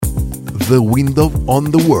The Window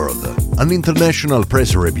on the World, an international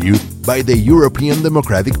press review by the European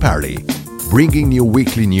Democratic Party, bringing you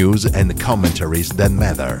weekly news and commentaries that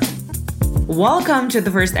matter. Welcome to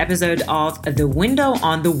the first episode of The Window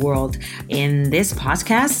on the World. In this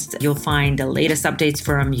podcast, you'll find the latest updates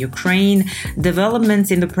from Ukraine,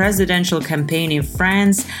 developments in the presidential campaign in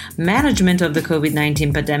France, management of the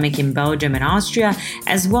COVID-19 pandemic in Belgium and Austria,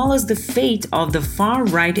 as well as the fate of the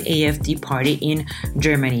far-right AfD party in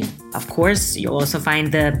Germany. Of course, you'll also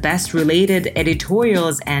find the best related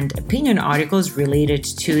editorials and opinion articles related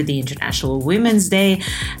to the International Women's Day,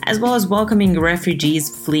 as well as welcoming refugees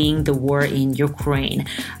fleeing the war in Ukraine.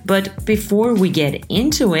 But before we get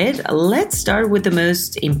into it, let's start with the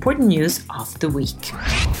most important news of the week.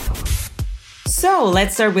 So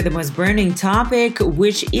let's start with the most burning topic,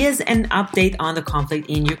 which is an update on the conflict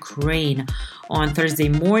in Ukraine. On Thursday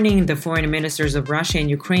morning, the foreign ministers of Russia and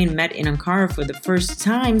Ukraine met in Ankara for the first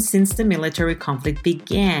time since the military conflict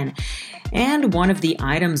began. And one of the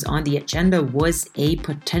items on the agenda was a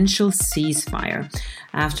potential ceasefire.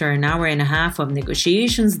 After an hour and a half of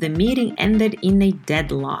negotiations, the meeting ended in a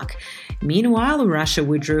deadlock. Meanwhile, Russia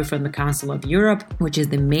withdrew from the Council of Europe, which is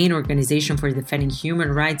the main organization for defending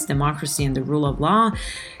human rights, democracy, and the rule of law.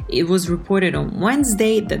 It was reported on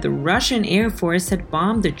Wednesday that the Russian Air Force had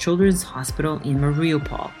bombed the children's hospital in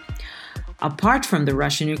Mariupol. Apart from the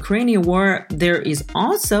Russian-Ukrainian war, there is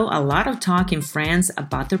also a lot of talk in France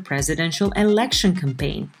about the presidential election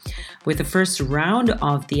campaign. With the first round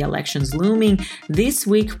of the elections looming, this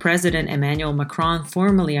week President Emmanuel Macron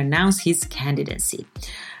formally announced his candidacy.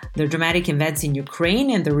 The dramatic events in Ukraine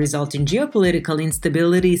and the resulting geopolitical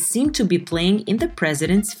instability seem to be playing in the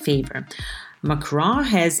president's favor. Macron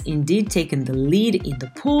has indeed taken the lead in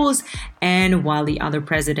the polls, and while the other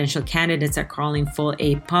presidential candidates are calling for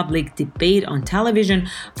a public debate on television,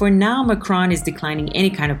 for now Macron is declining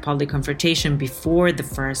any kind of public confrontation before the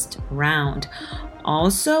first round.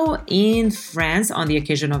 Also, in France, on the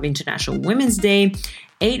occasion of International Women's Day,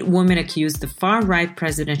 8 women accused the far-right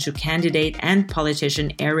presidential candidate and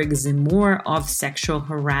politician Eric Zemmour of sexual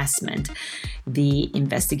harassment. The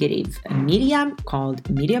investigative media, called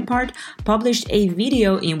Mediapart, published a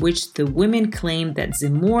video in which the women claimed that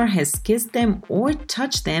Zemmour has kissed them or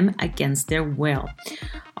touched them against their will.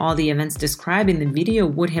 All the events described in the video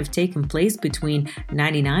would have taken place between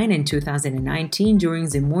 1999 and 2019 during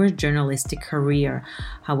Zemmour's journalistic career.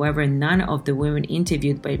 However, none of the women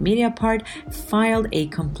interviewed by Mediapart filed a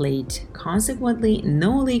complaint. Consequently,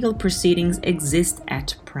 no legal proceedings exist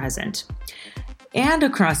at present. And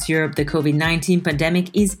across Europe, the COVID-19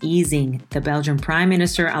 pandemic is easing. The Belgian Prime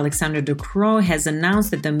Minister Alexander De Croo has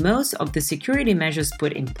announced that the most of the security measures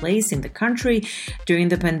put in place in the country during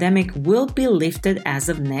the pandemic will be lifted as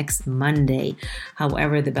of next Monday.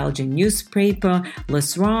 However, the Belgian newspaper Le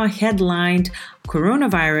Soir headlined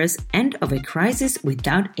 "Coronavirus, End of a Crisis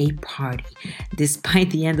Without a Party."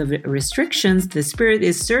 Despite the end of restrictions, the spirit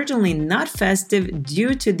is certainly not festive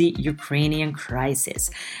due to the Ukrainian crisis.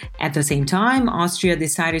 At the same time, Austria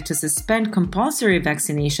decided to suspend compulsory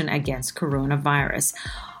vaccination against coronavirus.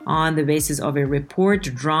 On the basis of a report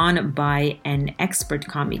drawn by an expert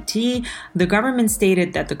committee, the government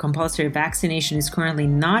stated that the compulsory vaccination is currently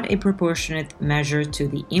not a proportionate measure to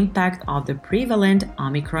the impact of the prevalent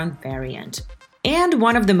Omicron variant. And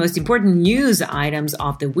one of the most important news items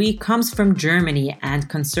of the week comes from Germany and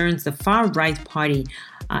concerns the far-right party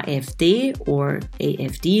AfD, or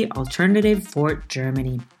AfD, Alternative for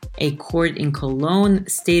Germany. A court in Cologne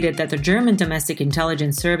stated that the German Domestic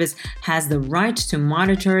Intelligence Service has the right to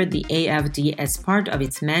monitor the AfD as part of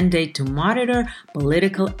its mandate to monitor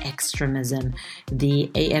political extremism.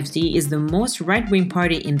 The AfD is the most right-wing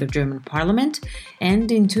party in the German parliament,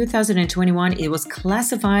 and in 2021 it was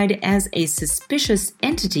classified as a suspicious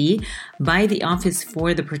entity by the Office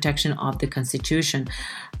for the Protection of the Constitution.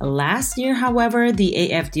 Last year, however, the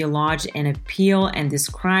AfD lodged an appeal and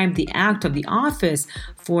described the act of the Office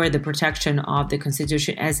for the Protection of the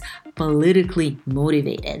Constitution as politically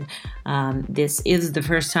motivated. This is the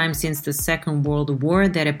first time since the Second World War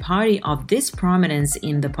that a party of this prominence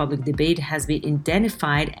in the public debate has been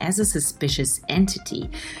identified as a suspicious entity.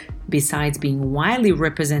 Besides being widely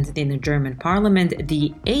represented in the German parliament,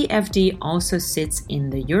 the AfD also sits in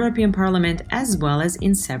the European Parliament as well as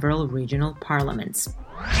in several regional parliaments.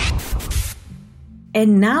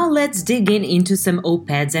 And now let's dig into some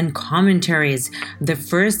op-eds and commentaries. The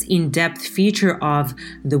first in-depth feature of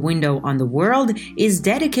The Window on the World is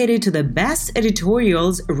dedicated to the best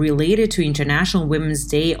editorials related to International Women's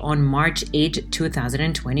Day on March 8,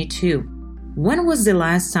 2022. When was the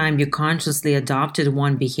last time you consciously adopted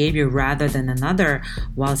one behavior rather than another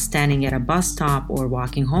while standing at a bus stop or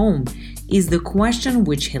walking home? Is the question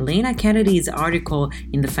which Helena Kennedy's article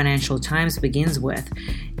in the Financial Times begins with.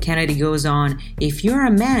 Kennedy goes on, if you're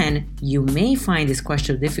a man, you may find this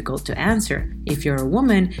question difficult to answer. If you're a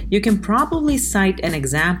woman, you can probably cite an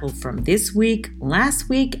example from this week, last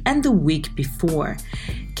week, and the week before.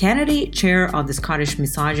 Kennedy, chair of the Scottish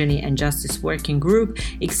Misogyny and Justice Working Group,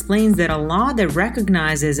 explains that a law that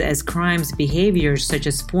recognizes as crimes behaviors such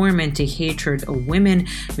as fomenting hatred of women,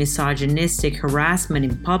 misogynistic harassment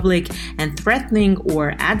in public, and threatening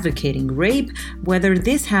or advocating rape, whether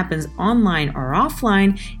this happens online or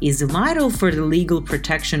offline, is vital for the legal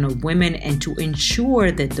protection of women and to ensure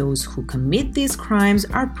that those who commit these crimes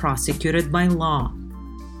are prosecuted by law.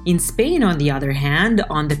 In Spain, on the other hand,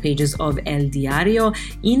 on the pages of El Diario,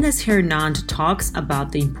 Ines Hernand talks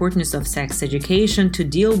about the importance of sex education to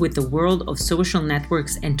deal with the world of social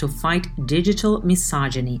networks and to fight digital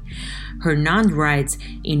misogyny. Hernand writes,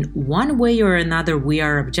 in one way or another, we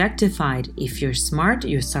are objectified. If you're smart,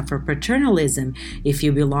 you suffer paternalism. If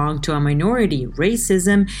you belong to a minority,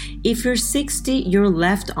 racism. If you're 60, you're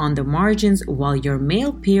left on the margins while your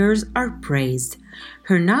male peers are praised.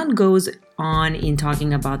 Hernand goes on in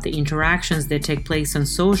talking about the interactions that take place on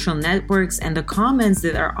social networks and the comments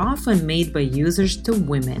that are often made by users to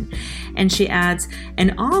women. And she adds,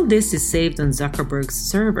 and all this is saved on Zuckerberg's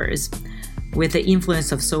servers. With the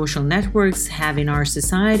influence of social networks have in our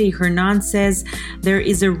society, Hernand says, there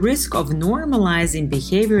is a risk of normalizing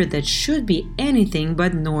behavior that should be anything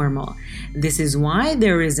but normal. This is why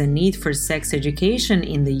there is a need for sex education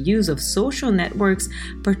in the use of social networks,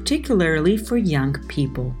 particularly for young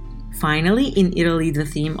people. Finally, in Italy, the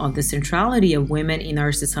theme of the centrality of women in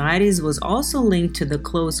our societies was also linked to the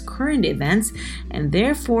close current events and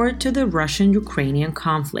therefore to the Russian-Ukrainian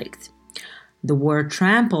conflict. The war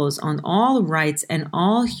tramples on all rights and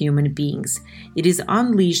all human beings. It is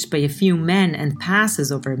unleashed by a few men and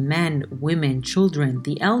passes over men, women, children,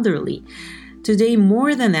 the elderly. Today,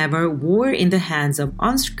 more than ever, war in the hands of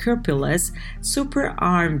unscrupulous,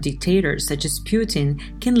 super-armed dictators such as Putin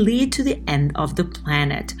can lead to the end of the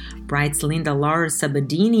planet, writes Linda Laura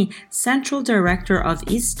Sabadini, Central Director of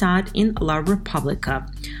Istat in La Repubblica.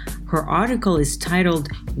 Her article is titled,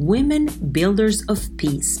 Women Builders of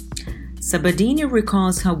Peace. Sabadini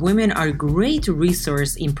recalls how women are a great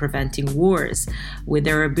resource in preventing wars, with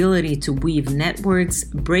their ability to weave networks,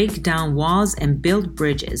 break down walls, and build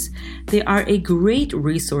bridges. They are a great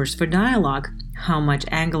resource for dialogue, how much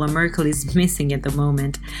Angela Merkel is missing at the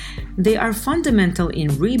moment. They are fundamental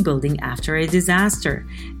in rebuilding after a disaster.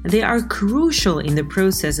 They are crucial in the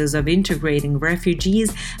processes of integrating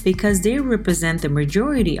refugees because they represent the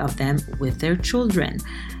majority of them with their children.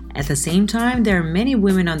 At the same time, there are many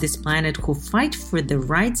women on this planet who fight for the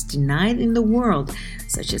rights denied in the world,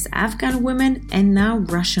 such as Afghan women and now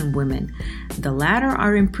Russian women. The latter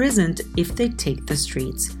are imprisoned if they take the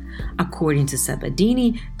streets. According to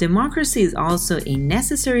Sabadini, democracy is also a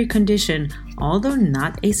necessary condition, although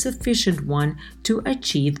not a sufficient one, to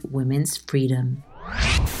achieve women's freedom.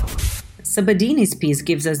 Sabadini's piece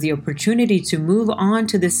gives us the opportunity to move on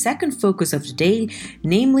to the second focus of today,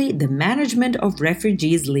 namely the management of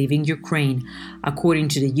refugees leaving Ukraine. According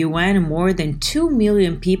to the UN, more than 2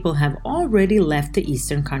 million people have already left the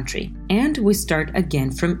eastern country. And we start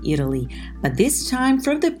again from Italy, but this time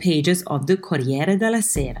from the pages of the Corriere della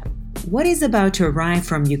Sera. What is about to arrive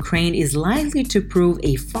from Ukraine is likely to prove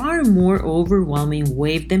a far more overwhelming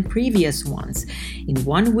wave than previous ones. In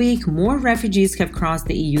 1 week, more refugees have crossed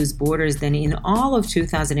the EU's borders than in all of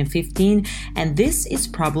 2015, and this is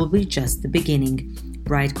probably just the beginning,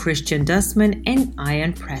 write Christian Dustman and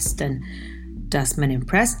Ian Preston. Dustman and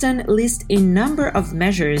Preston list a number of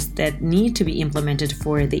measures that need to be implemented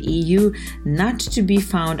for the EU not to be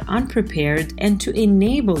found unprepared and to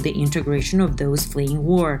enable the integration of those fleeing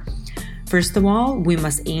war. First of all, we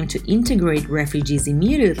must aim to integrate refugees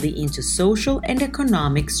immediately into social and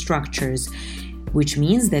economic structures, which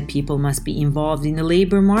means that people must be involved in the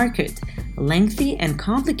labor market. Lengthy and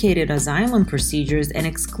complicated asylum procedures and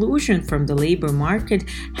exclusion from the labor market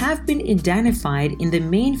have been identified in the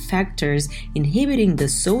main factors inhibiting the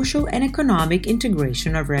social and economic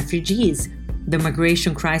integration of refugees. The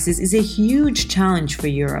migration crisis is a huge challenge for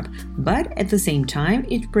Europe, but at the same time,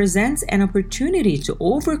 it presents an opportunity to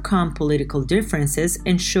overcome political differences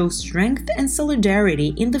and show strength and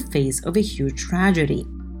solidarity in the face of a huge tragedy.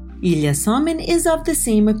 Ilya Somin is of the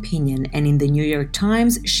same opinion, and in the New York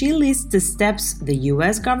Times, she lists the steps the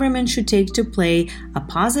U.S. government should take to play a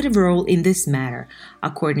positive role in this matter.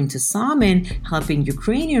 According to Somin, helping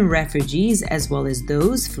Ukrainian refugees as well as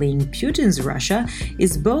those fleeing Putin's Russia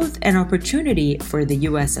is both an opportunity for the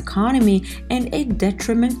U.S. economy and a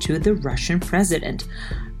detriment to the Russian president.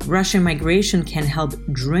 Russian migration can help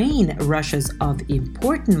drain Russia's of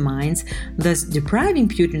important mines, thus depriving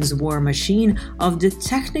Putin's war machine of the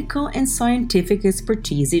technical and scientific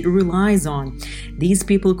expertise it relies on. These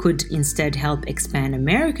people could instead help expand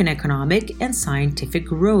American economic and scientific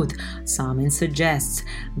growth, Somin suggests.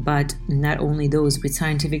 But not only those with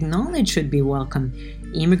scientific knowledge should be welcome.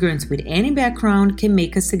 Immigrants with any background can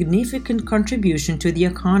make a significant contribution to the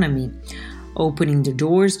economy. Opening the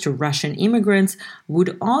doors to Russian immigrants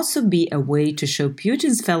would also be a way to show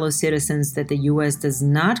Putin's fellow citizens that the U.S. does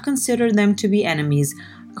not consider them to be enemies,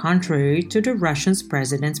 contrary to the Russian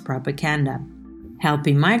president's propaganda.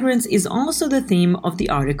 Helping migrants is also the theme of the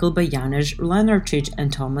article by Janusz Lenarčič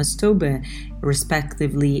and Thomas Taube,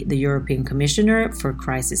 respectively the European Commissioner for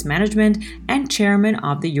Crisis Management and Chairman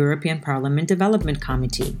of the European Parliament Development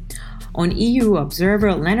Committee. On EU Observer,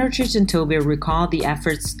 Lenarčič and Taube recall the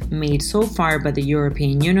efforts made so far by the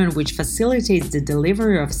European Union, which facilitates the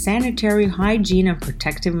delivery of sanitary, hygiene, and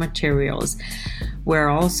protective materials. We're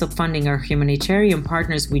also funding our humanitarian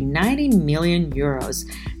partners with 90 million euros.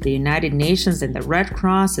 The United Nations and the Red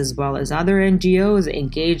Cross, as well as other NGOs,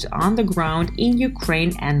 engaged on the ground in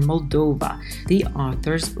Ukraine and Moldova, the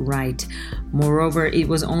authors write. Moreover, it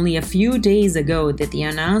was only a few days ago that the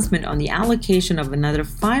announcement on the allocation of another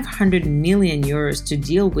 500 million euros to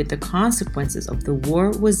deal with the consequences of the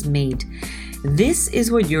war was made. This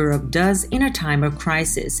is what Europe does in a time of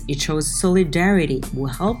crisis. It shows solidarity, will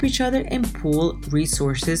help each other and pool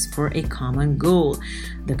resources for a common goal,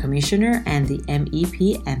 the Commissioner and the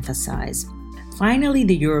MEP emphasize. Finally,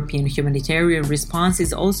 the European humanitarian response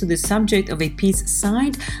is also the subject of a piece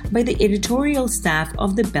signed by the editorial staff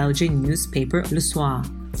of the Belgian newspaper Le Soir.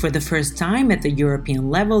 For the first time at the European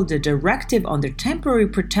level, the directive on the temporary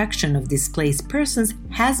protection of displaced persons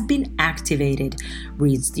has been activated,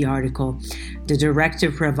 reads the article. The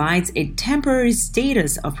directive provides a temporary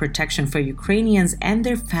status of protection for Ukrainians and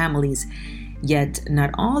their families. Yet,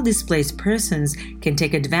 not all displaced persons can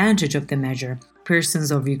take advantage of the measure.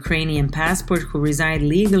 Persons of Ukrainian passport who reside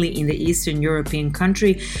legally in the Eastern European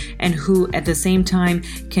country and who at the same time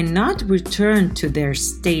cannot return to their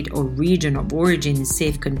state or region of origin in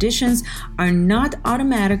safe conditions are not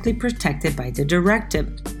automatically protected by the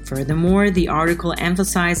directive. Furthermore, the article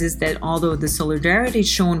emphasizes that although the solidarity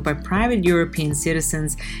shown by private European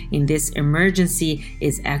citizens in this emergency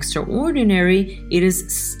is extraordinary, it is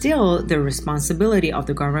still the responsibility of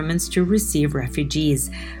the governments to receive refugees.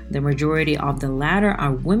 The majority of the latter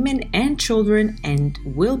are women and children and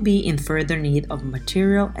will be in further need of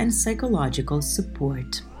material and psychological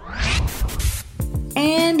support.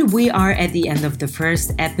 And we are at the end of the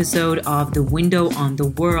first episode of The Window on the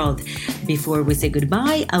World. Before we say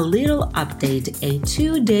goodbye, a little update. A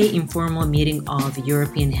 2-day informal meeting of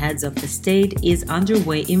European heads of the state is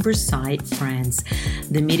underway in Versailles, France.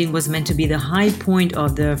 The meeting was meant to be the high point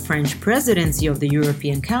of the French presidency of the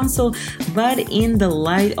European Council, but in the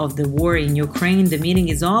light of the war in Ukraine, the meeting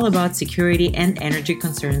is all about security and energy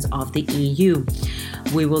concerns of the EU.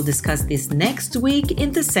 We will discuss this next week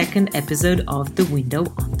in the second episode of The Window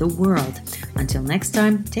on the World. Until next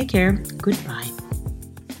time, take care. Goodbye.